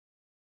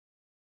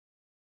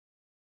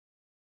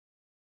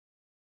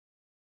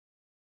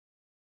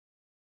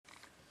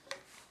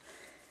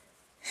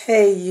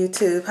Hey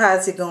YouTube,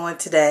 how's it going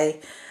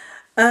today?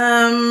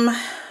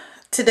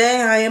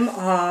 Today I am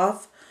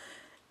off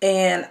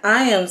and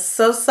I am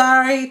so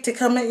sorry to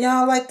come at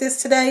y'all like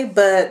this today,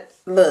 but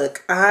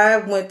look, I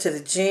went to the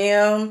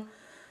gym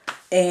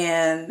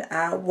and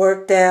I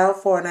worked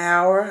out for an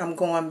hour. I'm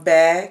going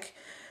back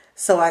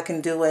so I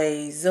can do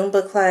a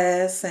Zumba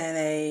class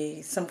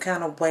and some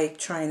kind of weight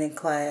training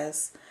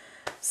class.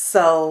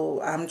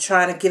 So I'm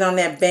trying to get on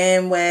that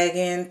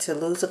bandwagon to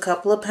lose a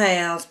couple of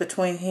pounds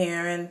between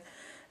here and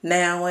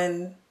now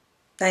and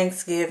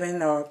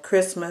Thanksgiving or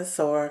Christmas,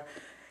 or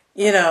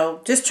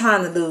just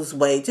trying to lose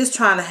weight, just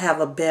trying to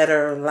have a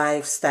better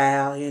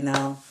lifestyle.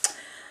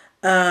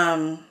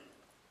 I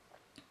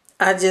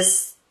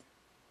just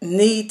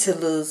need to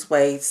lose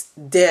weight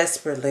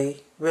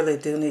desperately, really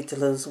do need to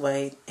lose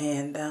weight.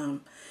 And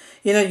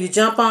you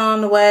jump on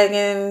the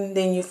wagon,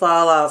 then you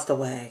fall off the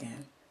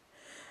wagon.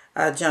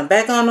 I jump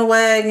back on the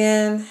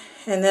wagon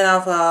and then I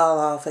fall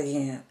off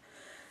again.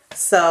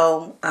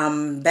 So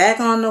I'm back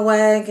on the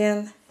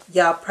wagon.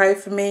 Y'all pray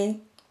for me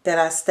that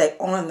I stay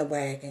on the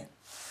wagon,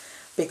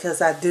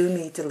 because I do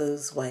need to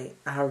lose weight.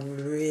 I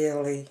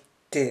really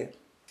do.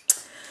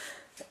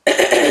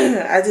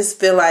 I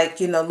just feel like,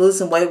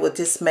 losing weight would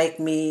just make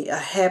me a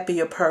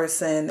happier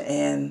person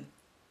and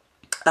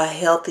a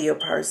healthier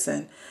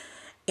person.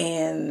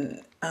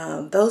 And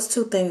those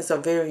two things are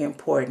very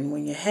important.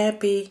 When you're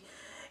happy,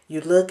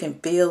 you look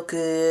and feel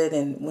good.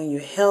 And when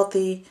you're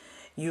healthy,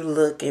 you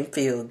look and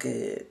feel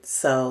good.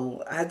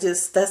 So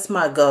that's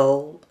my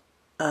goal.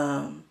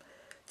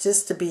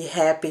 Just to be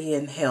happy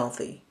and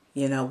healthy,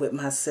 with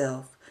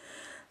myself.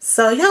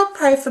 So y'all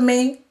pray for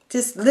me.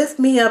 Just lift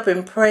me up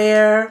in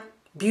prayer.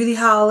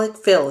 Beautyholic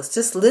Phyllis,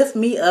 just lift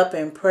me up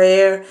in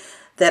prayer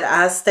that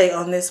I stay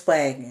on this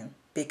wagon,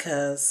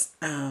 because,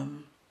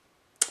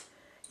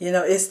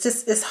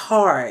 it's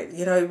hard.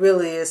 It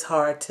really is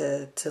hard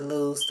to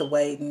lose the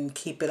weight and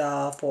keep it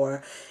off,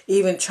 or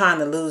even trying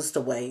to lose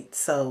the weight.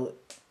 So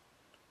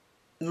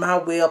my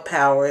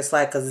willpower is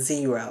like a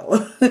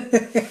 0.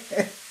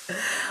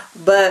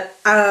 But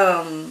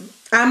I'm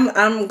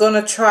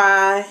gonna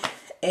try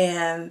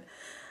and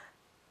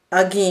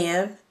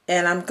again,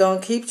 and I'm gonna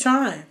keep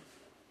trying.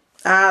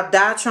 I'll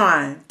die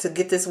trying to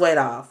get this weight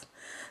off.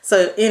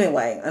 So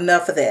anyway,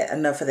 enough of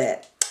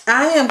that.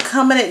 I am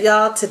coming at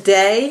y'all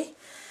today.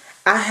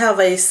 I have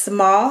a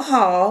small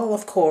haul,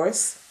 of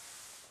course.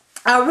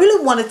 I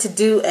really wanted to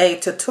do a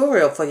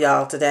tutorial for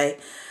y'all today,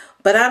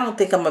 but I don't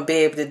think I'm going to be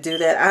able to do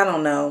that. I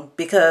don't know,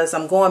 because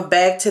I'm going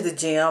back to the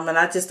gym and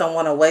I just don't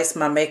want to waste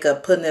my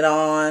makeup putting it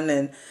on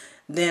and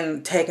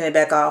then taking it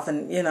back off.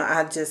 And,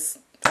 I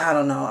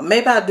don't know.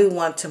 Maybe I'll do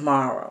one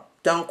tomorrow.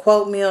 Don't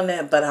quote me on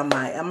that, but I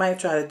might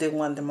try to do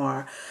one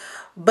tomorrow.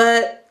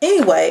 But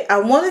anyway, I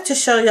wanted to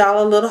show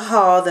y'all a little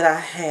haul that I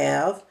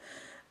have.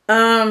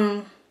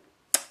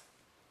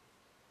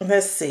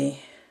 Let's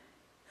see.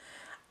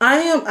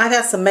 I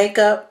got some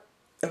makeup,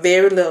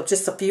 very little,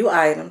 just a few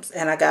items,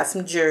 and I got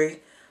some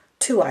jewelry,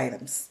 2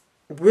 items.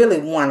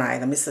 Really 1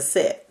 item, it's a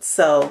set.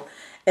 So,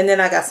 and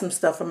then I got some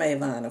stuff from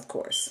Avon, of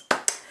course.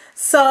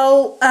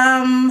 So,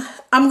 I'm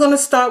going to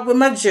start with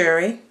my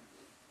jewelry.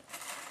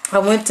 I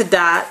went to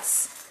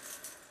Dots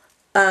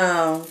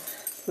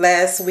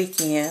last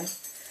weekend,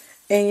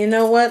 and you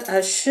know what?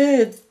 I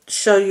should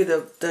show you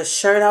the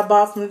shirt I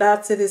bought from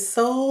Dots. It is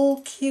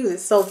so cute.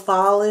 It's so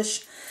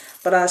fallish,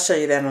 but I'll show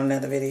you that on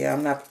another video.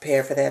 I'm not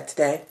prepared for that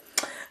today.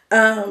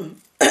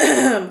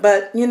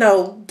 But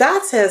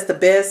Dots has the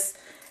best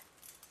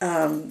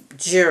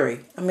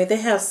jewelry. I mean, they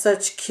have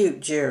such cute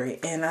jewelry,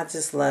 and I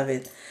just love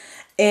it.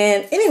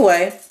 And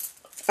anyway,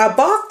 I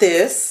bought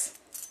this.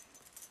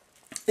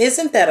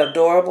 Isn't that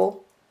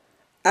adorable?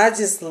 I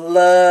just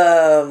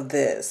love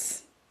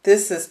this.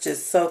 This is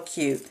just so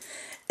cute.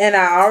 And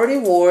I already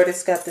wore it.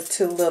 It's got the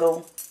 2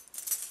 little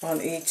on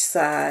each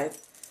side.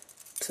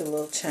 2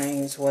 little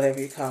chains, whatever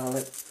you call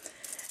it.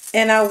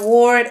 And I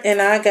wore it,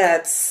 and I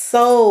got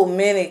so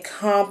many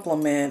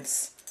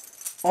compliments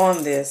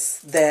on this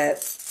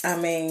that, I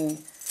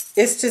mean,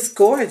 it's just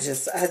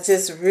gorgeous. I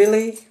just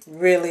really,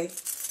 really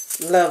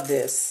love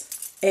this.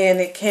 And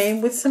it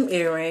came with some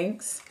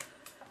earrings.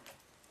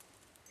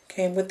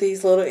 Came with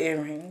these little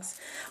earrings.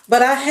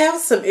 But I have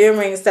some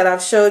earrings that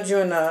I've showed you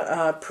in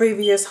a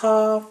previous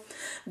haul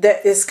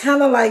that is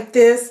kind of like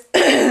this.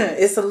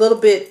 It's a little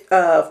bit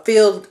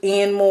filled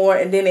in more,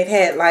 and then it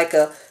had like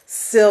a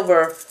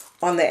silver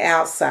on the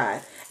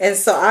outside. And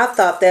so I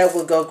thought that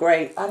would go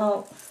great. I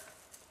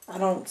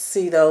don't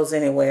see those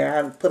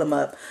anywhere. I put them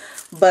up.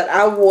 But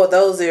I wore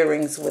those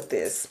earrings with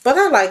this. But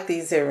I like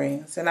these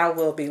earrings, and I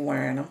will be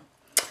wearing them.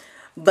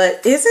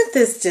 But isn't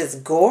this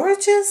just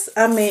gorgeous?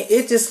 I mean,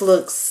 it just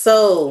looks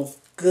so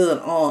good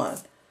on.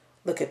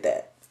 Look at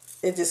that.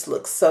 It just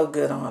looks so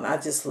good on. I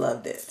just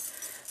loved it.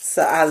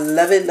 So I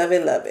love it, love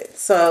it, love it.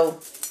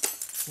 So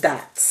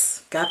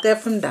Dots. Got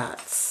that from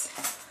Dots.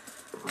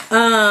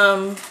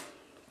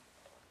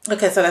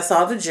 Okay, so that's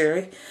all the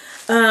jewelry.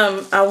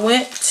 I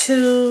went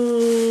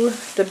to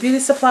the beauty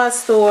supply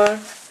store,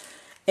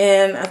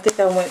 and I think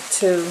I went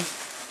to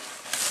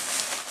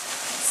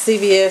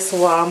CVS,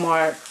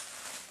 Walmart,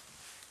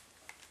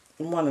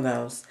 one of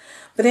those.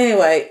 But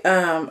anyway,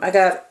 I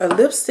got a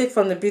lipstick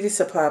from the beauty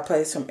supply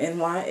place from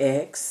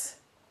NYX.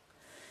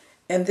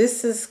 And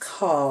this is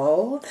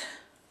called,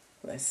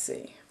 let's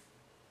see,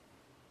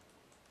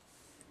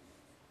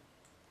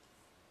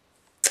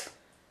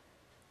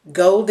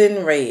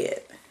 Golden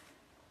Red.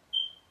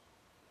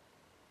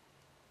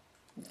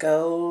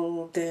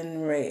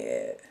 Golden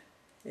Red.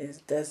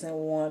 It doesn't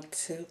want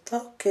to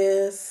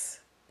focus.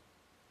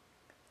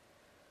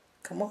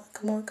 Come on,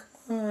 come on,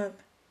 come on.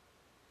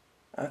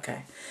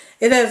 Okay.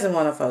 It doesn't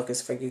want to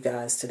focus for you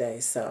guys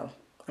today, so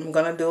I'm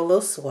going to do a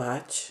little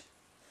swatch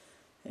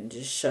and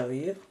just show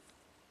you.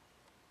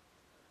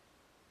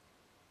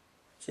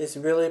 Just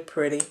really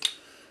pretty.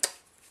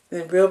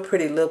 A real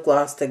pretty lip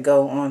gloss to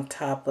go on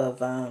top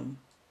of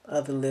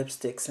other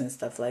lipsticks and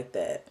stuff like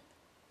that.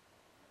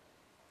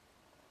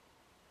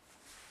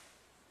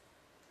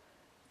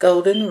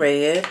 Golden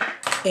Red.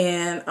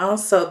 And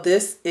also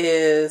this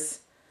is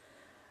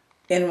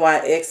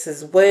NYX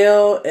as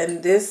well.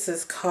 And this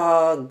is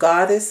called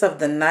Goddess of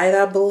the Night,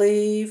 I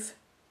believe.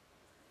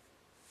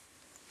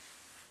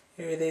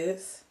 Here it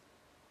is.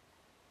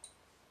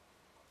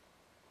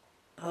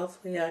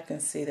 Hopefully y'all can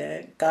see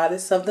that.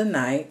 Goddess of the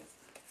Night.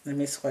 Let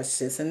me swatch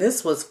this. And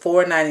this was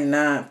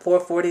 $4.99,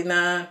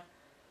 $4.49.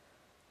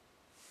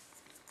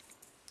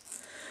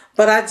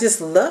 But I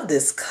just love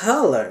this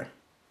color.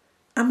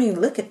 I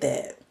mean, look at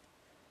that.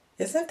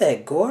 Isn't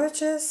that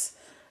gorgeous?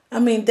 I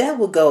mean, that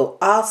would go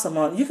awesome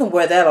on. You can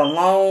wear that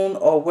alone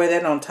or wear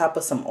that on top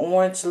of some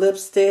orange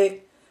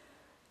lipstick.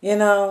 You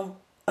know?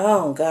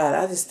 Oh, God.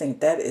 I just think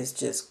that is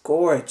just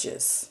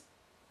gorgeous.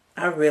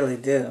 I really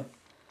do.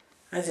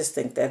 I just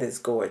think that is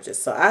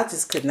gorgeous. So I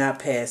just could not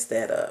pass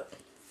that up.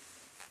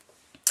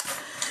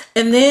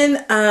 And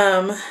then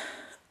I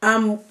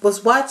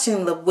was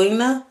watching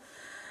Lawena.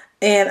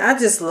 And I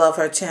just love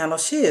her channel.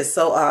 She is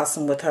so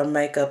awesome with her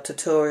makeup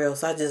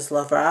tutorials. I just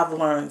love her. I've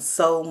learned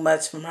so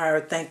much from her.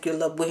 Thank you,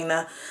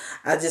 Lawena.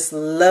 I just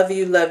love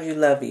you, love you,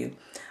 love you.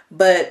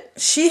 But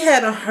she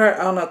had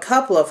on a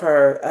couple of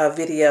her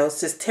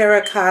videos this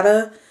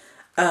terracotta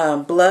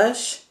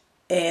blush,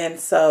 and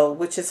so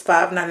which is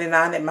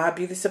 $5.99 at my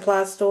beauty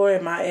supply store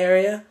in my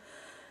area.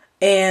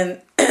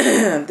 And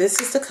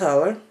this is the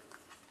color.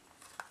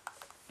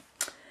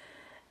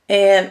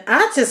 And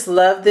I just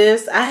love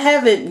this. I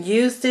haven't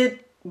used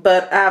it,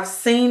 but I've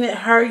seen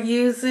her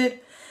use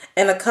it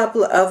and a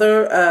couple of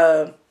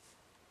other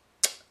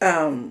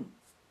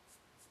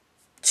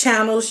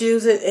channels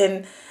use it.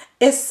 And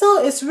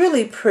it's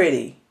really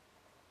pretty.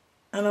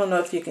 I don't know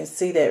if you can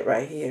see that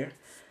right here.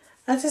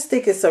 I just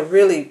think it's a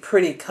really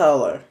pretty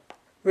color.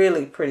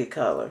 Really pretty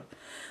color.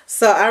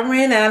 So I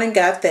ran out and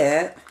got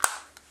that.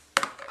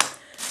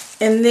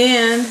 And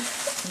then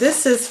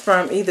this is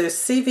from either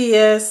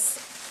CVS.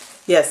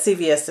 Yeah,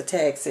 CVS, the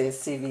tag says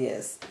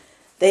CVS.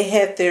 They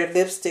had their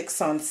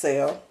lipsticks on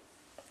sale.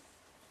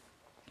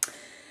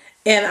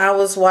 And I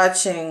was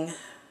watching,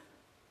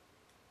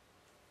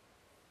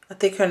 I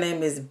think her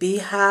name is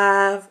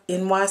Beehive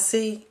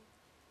NYC.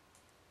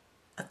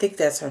 I think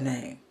that's her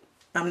name.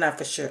 I'm not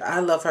for sure.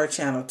 I love her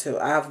channel too.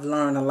 I've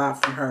learned a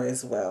lot from her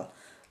as well.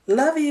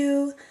 Love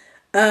you.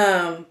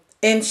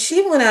 And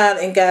she went out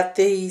and got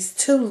these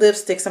two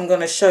lipsticks I'm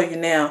going to show you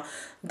now.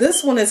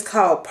 This one is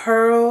called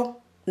Pearl.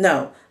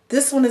 No.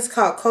 This one is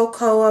called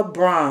Cocoa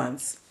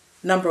Bronze,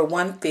 number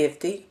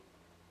 150.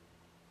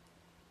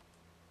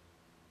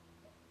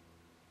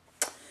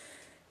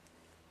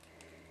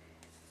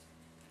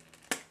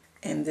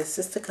 And this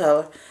is the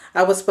color.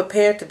 I was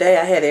prepared today.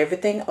 I had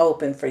everything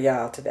open for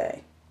y'all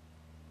today.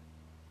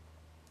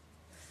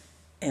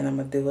 And I'm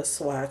going to do a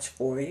swatch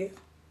for you.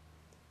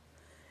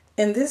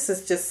 And this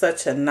is just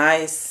such a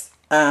nice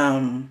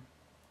fall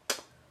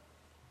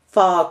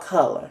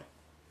color.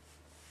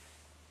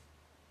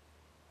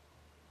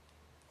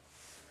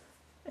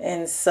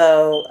 And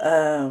so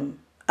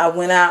I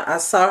went out, I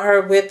saw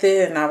her with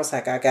it, and I was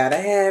like, I gotta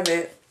have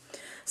it.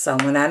 So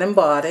I went out and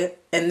bought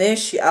it. And then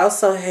she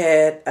also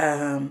had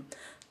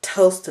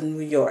Toast of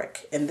New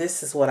York. And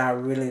this is what I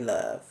really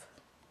love.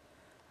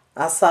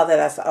 I saw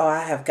that, I said, oh, I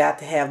have got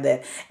to have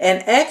that.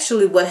 And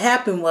actually what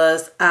happened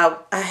was I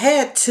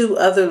had two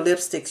other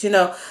lipsticks. You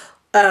know,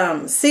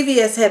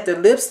 CVS had their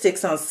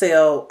lipsticks on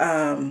sale.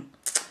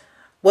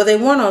 Well, they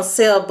weren't on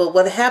sale, but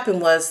what happened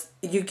was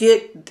you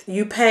pay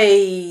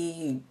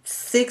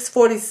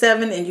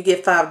 $6.47 and you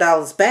get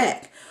 $5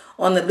 back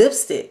on the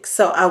lipstick.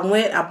 So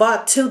I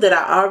bought two that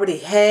I already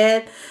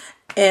had,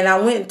 and I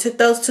went and took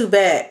those two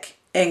back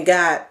and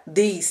got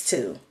these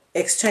two,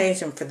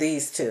 exchanged them for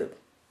these two.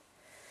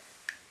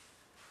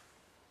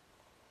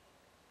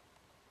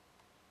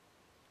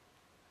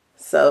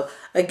 So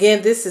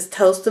again, this is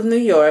Toast of New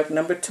York,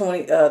 number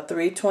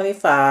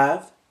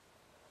 325.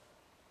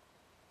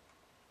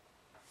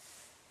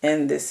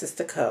 And this is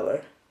the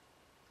color.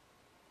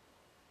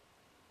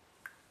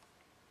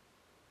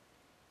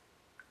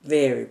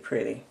 Very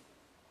pretty.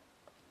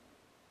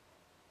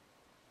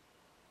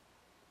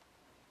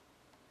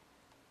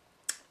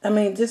 I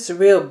mean, just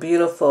real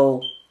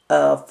beautiful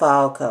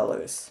fall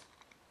colors.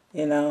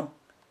 You know,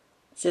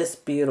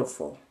 just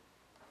beautiful.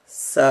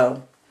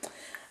 So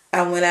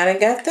I went out and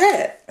got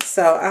that.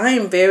 So I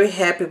am very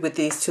happy with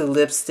these two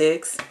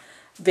lipsticks.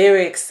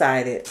 Very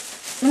excited.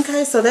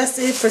 Okay, so that's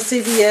it for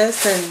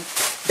CVS and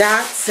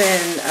Dots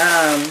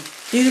and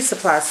beauty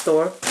supply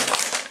store.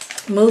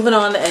 Moving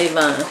on to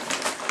Avon.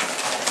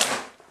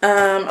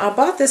 I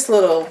bought this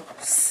little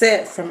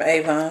set from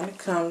Avon. It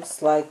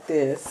comes like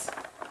this,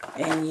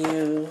 and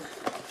you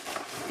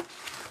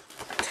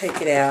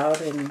take it out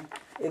and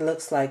it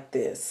looks like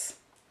this.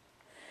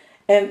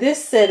 And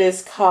this set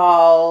is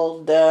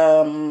called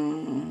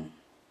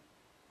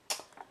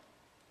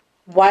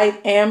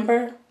White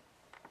Amber.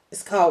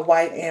 It's called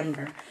White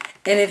Amber.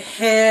 And it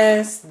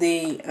has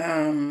the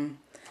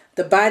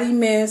body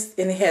mist,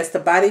 and it has the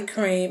body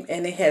cream,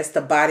 and it has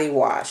the body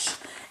wash.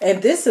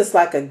 And this is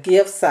like a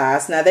gift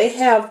size. Now they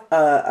have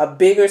a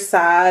bigger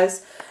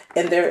size,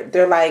 and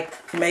they're like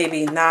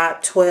maybe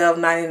not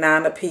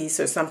 $12.99 a piece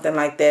or something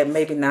like that.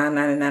 Maybe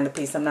 $9.99 a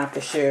piece. I'm not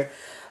for sure.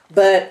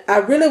 But I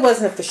really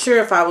wasn't for sure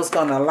if I was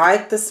going to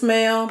like the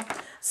smell.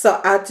 So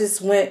I just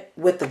went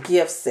with the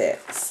gift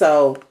set.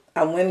 So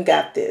I went and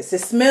got this. It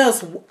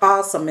smells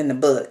awesome in the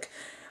book.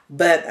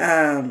 But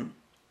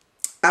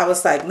I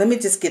was like, let me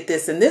just get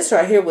this. And this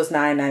right here was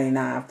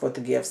 $9.99 for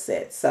the gift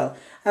set. So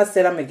I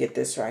said, I'm going to get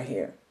this right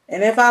here.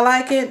 And if I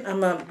like it, I'm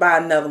going to buy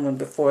another one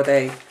before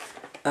they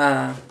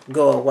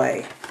go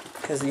away.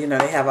 Because, you know,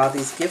 they have all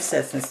these gift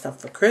sets and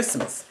stuff for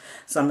Christmas.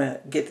 So I'm going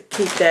to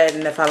keep that.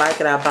 And if I like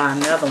it, I'll buy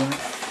another one.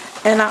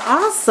 And I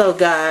also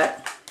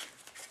got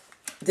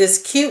this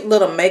cute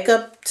little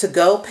makeup to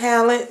go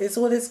palette is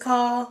what it's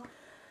called.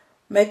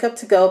 Makeup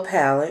to go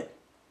palette.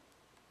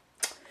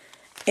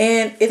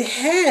 And it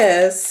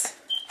has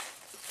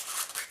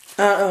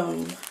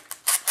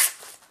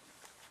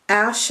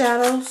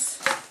eyeshadows.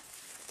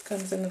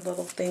 Comes in a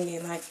little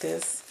thingy like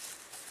this.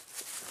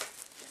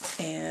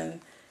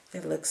 And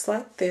it looks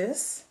like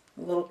this.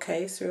 A little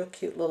case, real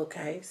cute little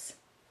case.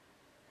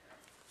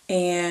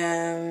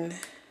 And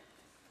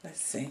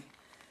let's see.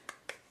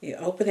 You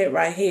open it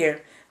right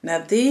here. Now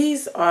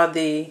these are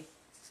the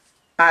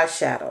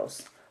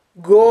eyeshadows.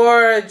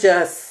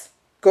 Gorgeous.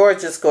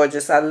 Gorgeous,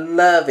 gorgeous. I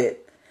love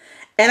it.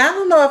 And I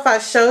don't know if I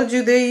showed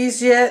you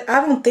these yet.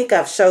 I don't think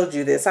I've showed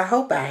you this. I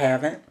hope I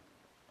haven't.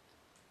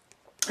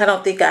 I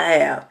don't think I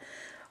have.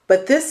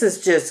 But this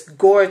is just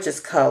gorgeous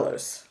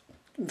colors.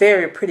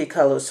 Very pretty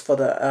colors for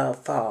the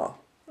fall.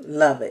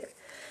 Love it.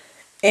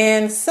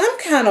 And some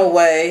kind of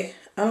way,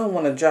 I don't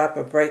want to drop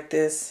or break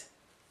this.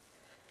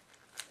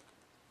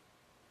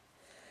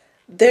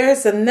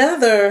 There's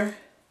another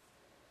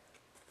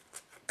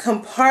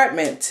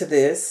compartment to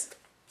this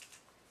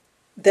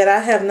that I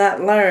have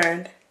not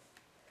learned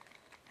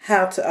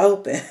how to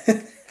open.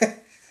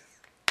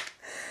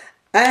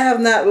 I have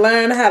not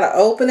learned how to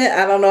open it.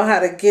 I don't know how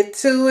to get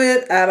to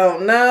it. I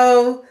don't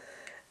know.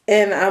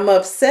 And I'm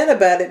upset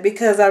about it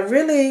because I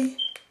really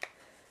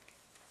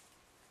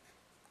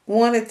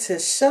wanted to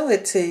show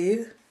it to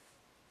you.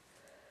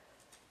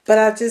 But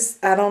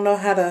I don't know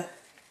how to.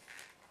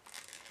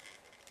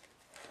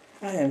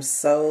 I am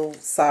so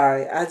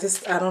sorry. I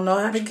don't know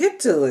how to get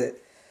to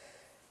it.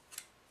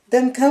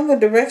 Doesn't come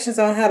with directions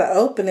on how to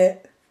open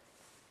it.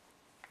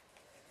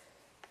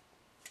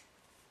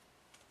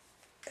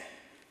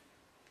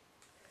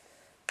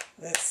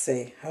 Let's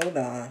see. Hold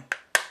on.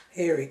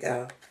 Here we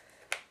go.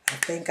 I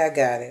think I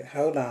got it.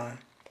 Hold on.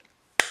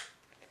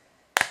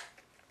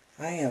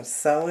 I am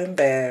so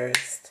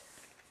embarrassed.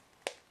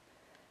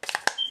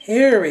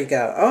 Here we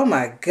go. Oh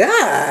my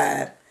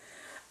God.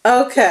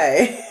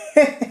 Okay.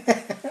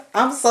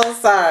 I'm so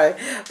sorry.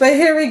 But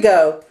here we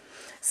go.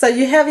 So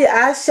you have your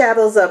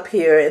eyeshadows up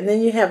here, and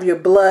then you have your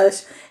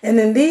blush, and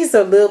then these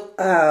are lip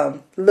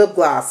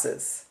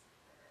glosses.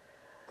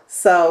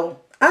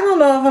 So I don't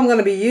know if I'm going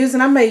to be using.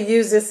 I may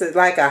use this as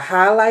like a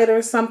highlighter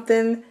or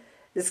something.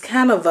 It's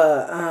kind of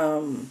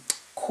a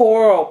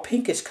coral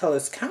pinkish color.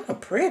 It's kind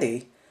of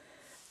pretty.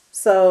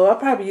 So I'll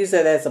probably use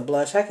that as a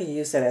blush. I can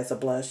use that as a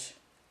blush.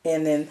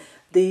 And then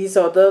these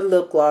are the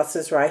lip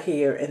glosses right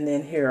here. And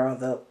then here are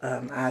the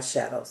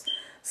eyeshadows.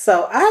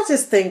 So I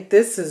just think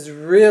this is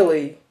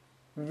really,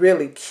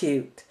 really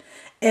cute.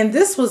 And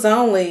this was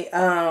only,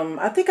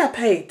 I think I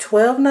paid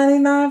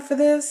 $12.99 for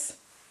this.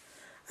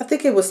 I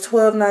think it was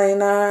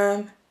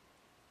 $12.99.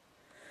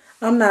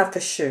 I'm not for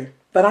sure.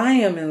 But I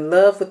am in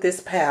love with this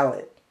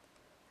palette.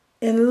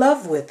 In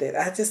love with it.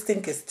 I just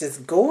think it's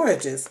just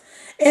gorgeous.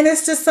 And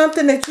it's just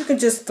something that you can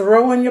just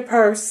throw in your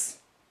purse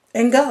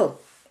and go.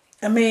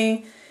 I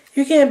mean,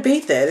 you can't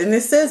beat that. And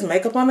it says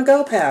Makeup on the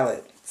Go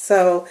palette.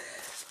 So,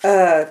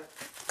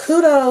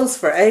 kudos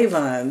for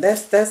Avon.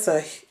 That's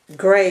a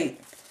great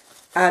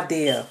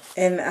idea.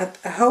 And I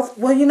hope,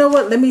 well, you know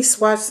what? Let me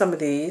swatch some of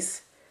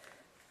these.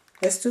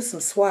 Let's do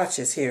some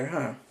swatches here,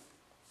 huh?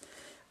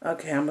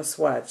 Okay, I'm going to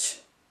swatch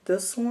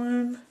this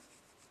one.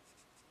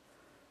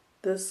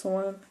 This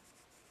one.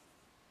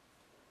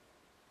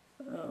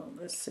 Oh,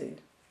 let's see.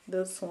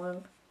 This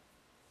one.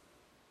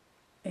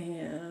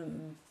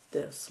 And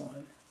this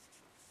one.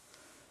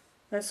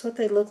 That's what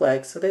they look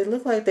like. So they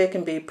look like they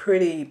can be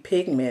pretty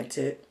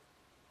pigmented.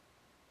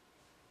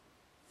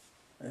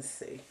 Let's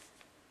see.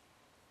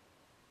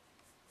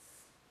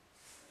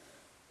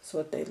 That's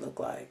what they look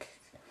like.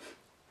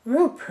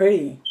 Real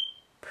pretty.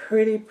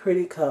 Pretty,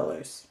 pretty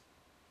colors.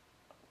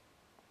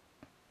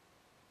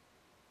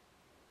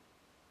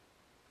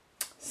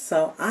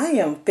 So I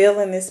am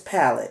feeling this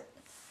palette.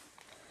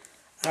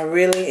 I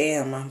really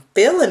am. I'm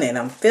feeling it.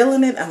 I'm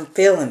feeling it. I'm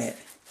feeling it.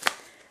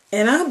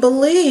 And I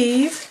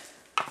believe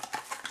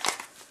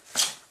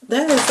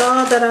that is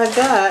all that I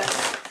got.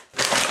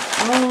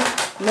 Oh,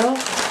 no.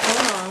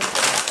 Hold on.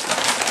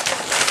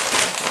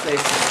 Let's see.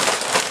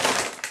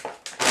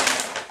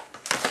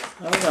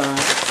 Hold on.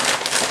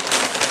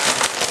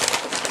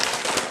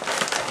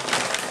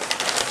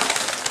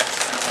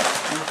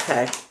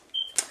 Okay.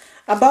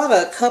 I bought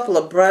a couple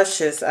of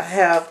brushes.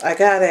 I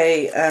got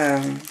a,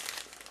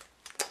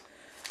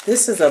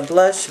 this is a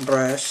blush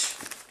brush.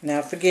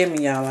 Now forgive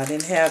me, y'all, I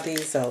didn't have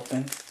these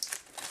open.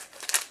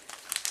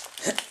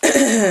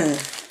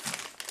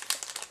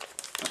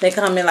 They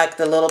come in like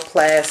the little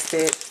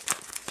plastic,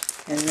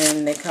 and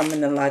then they come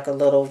in like a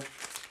little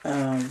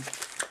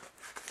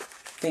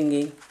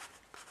thingy.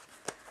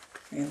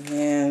 And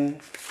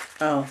then,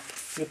 oh,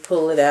 you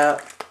pull it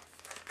out.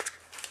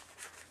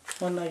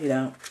 Well, no, you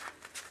don't.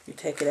 You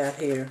take it out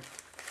here.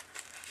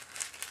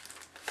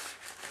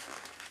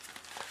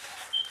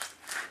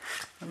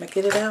 I'm going to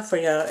get it out for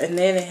y'all. And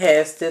then it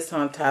has this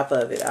on top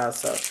of it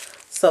also.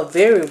 So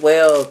very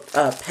well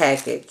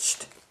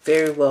packaged.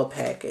 Very well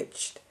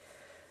packaged.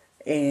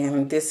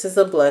 And this is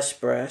a blush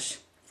brush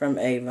from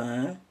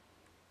Avon.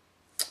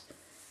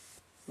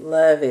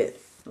 Love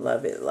it.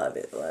 Love it, love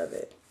it, love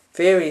it.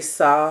 Very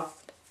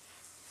soft.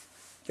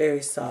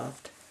 Very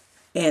soft.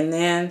 And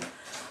then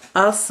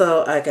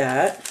also I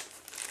got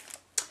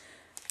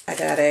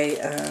a,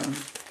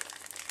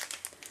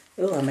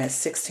 ooh, I'm at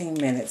 16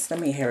 minutes. Let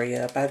me hurry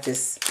up.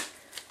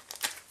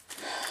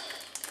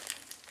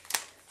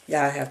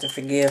 Y'all have to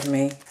forgive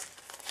me.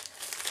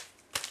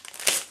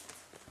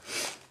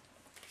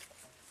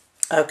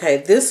 Okay,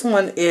 this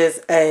one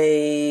is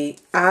a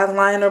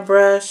eyeliner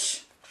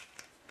brush.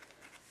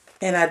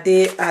 And I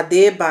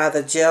did buy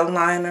the gel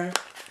liner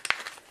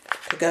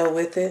to go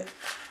with it.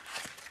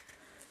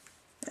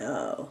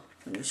 Oh,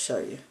 let me show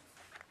you.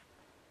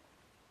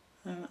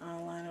 An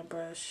eyeliner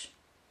brush.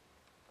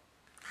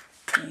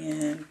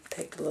 And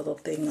take the little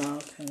thing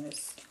off, and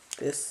it's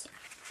this.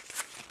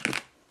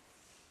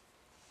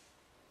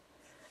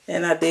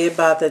 And I did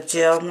buy the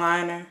gel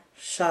liner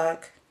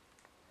shock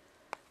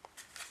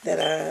that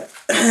I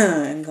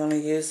am going to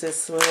use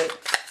this with.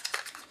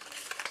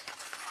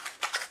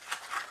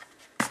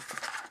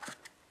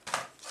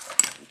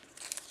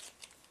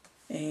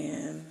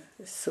 And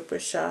the Super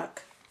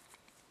Shock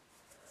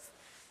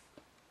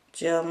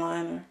gel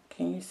liner.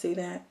 Can you see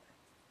that?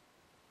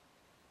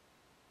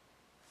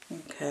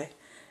 Okay.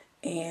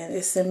 And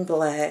it's in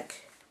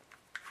black.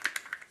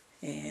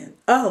 And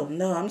oh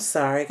no, I'm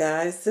sorry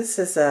guys. This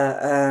is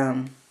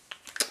a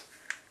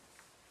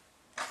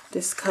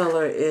this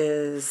color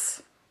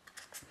is,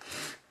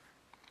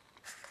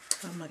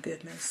 oh my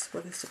goodness,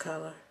 what is the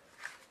color?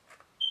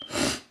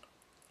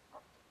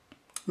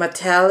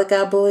 Metallic,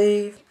 I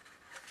believe.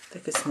 I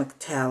think it's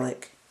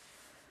metallic.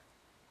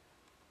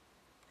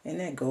 Isn't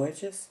that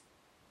gorgeous?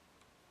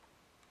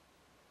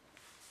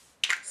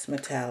 It's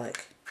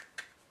metallic.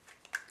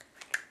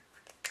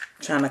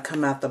 Trying to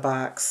come out the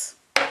box.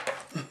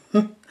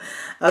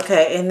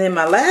 Okay, and then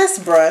my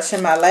last brush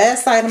and my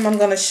last item I'm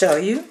going to show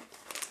you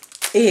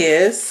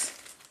is,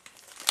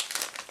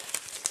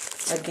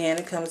 again,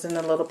 it comes in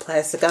a little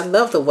plastic. I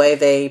love the way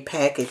they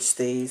package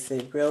these.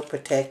 They're real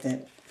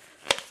protectant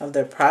of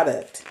their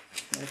product.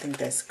 I think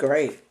that's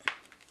great.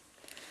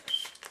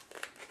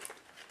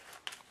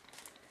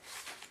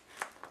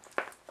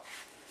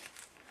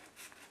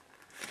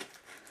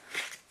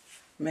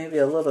 Maybe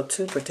a little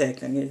too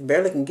protecting. You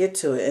barely can get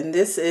to it. And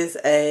this is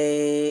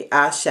a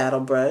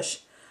eyeshadow brush.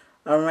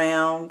 A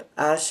round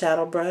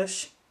eyeshadow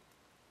brush.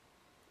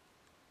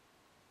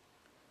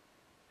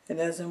 It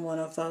doesn't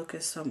want to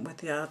focus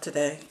with y'all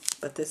today.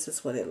 But this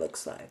is what it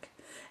looks like.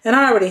 And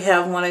I already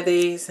have one of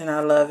these. And I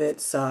love it.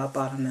 So I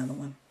bought another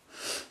one.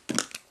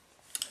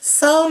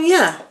 So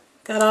yeah.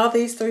 Got all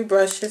these 3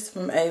 brushes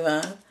from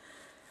Avon.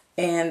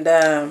 And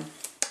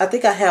I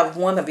think I have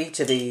one of each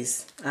of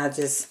these.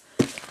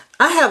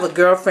 I have a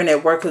girlfriend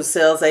at work who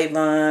sells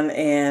Avon,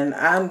 and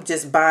I'm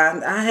just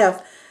buying.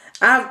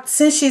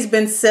 Since she's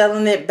been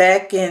selling it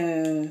back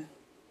in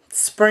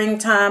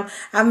springtime,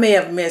 I may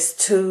have missed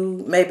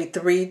 2, maybe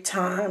 3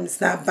 times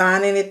not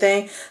buying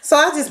anything. So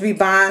I'll just be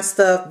buying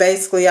stuff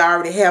basically I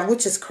already have,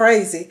 which is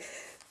crazy.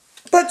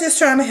 But just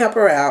trying to help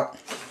her out,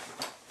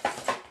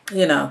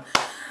 you know.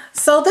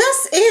 So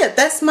that's it.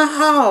 That's my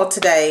haul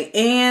today.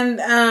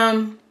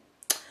 And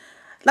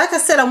like I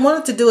said, I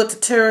wanted to do a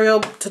tutorial,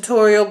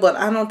 but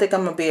I don't think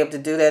I'm going to be able to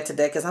do that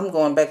today because I'm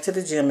going back to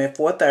the gym at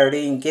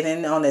 4:30 and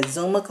getting on that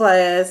Zumba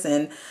class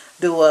and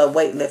do a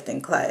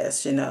weightlifting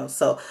class, you know.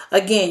 So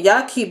again,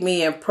 y'all keep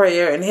me in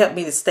prayer and help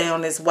me to stay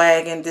on this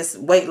wagon, this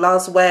weight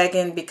loss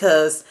wagon,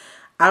 because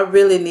I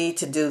really need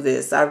to do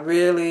this. I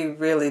really,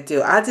 really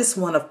do. I just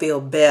want to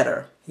feel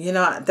better. You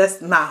know,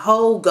 that's my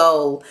whole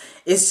goal,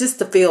 is just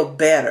to feel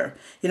better.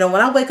 You know,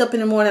 when I wake up in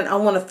the morning, I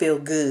want to feel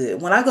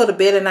good. When I go to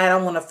bed at night, I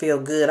want to feel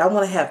good. I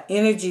want to have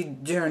energy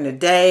during the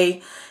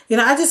day. You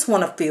know, I just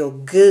want to feel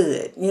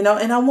good, you know,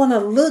 and I want to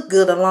look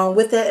good along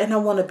with that, and I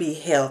want to be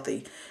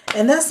healthy.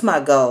 And that's my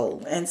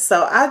goal. And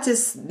so I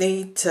just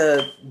need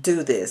to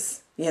do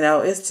this. You know,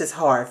 it's just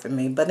hard for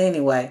me. But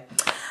anyway,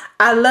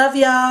 I love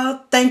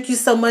y'all. Thank you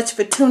so much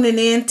for tuning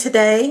in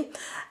today.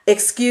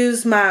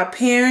 Excuse my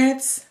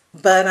appearance,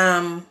 but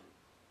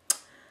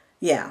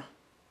yeah.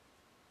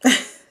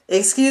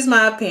 Excuse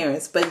my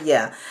appearance, but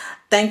yeah.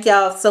 Thank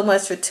y'all so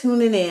much for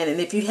tuning in.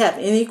 And if you have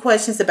any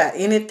questions about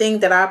anything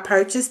that I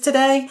purchased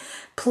today,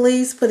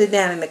 please put it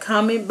down in the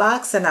comment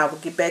box and I will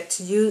get back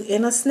to you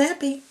in a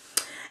snappy.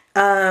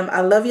 I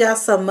love y'all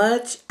so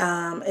much.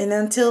 And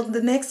until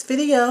the next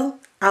video,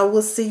 I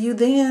will see you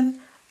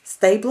then.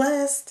 Stay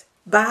blessed.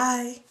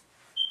 Bye.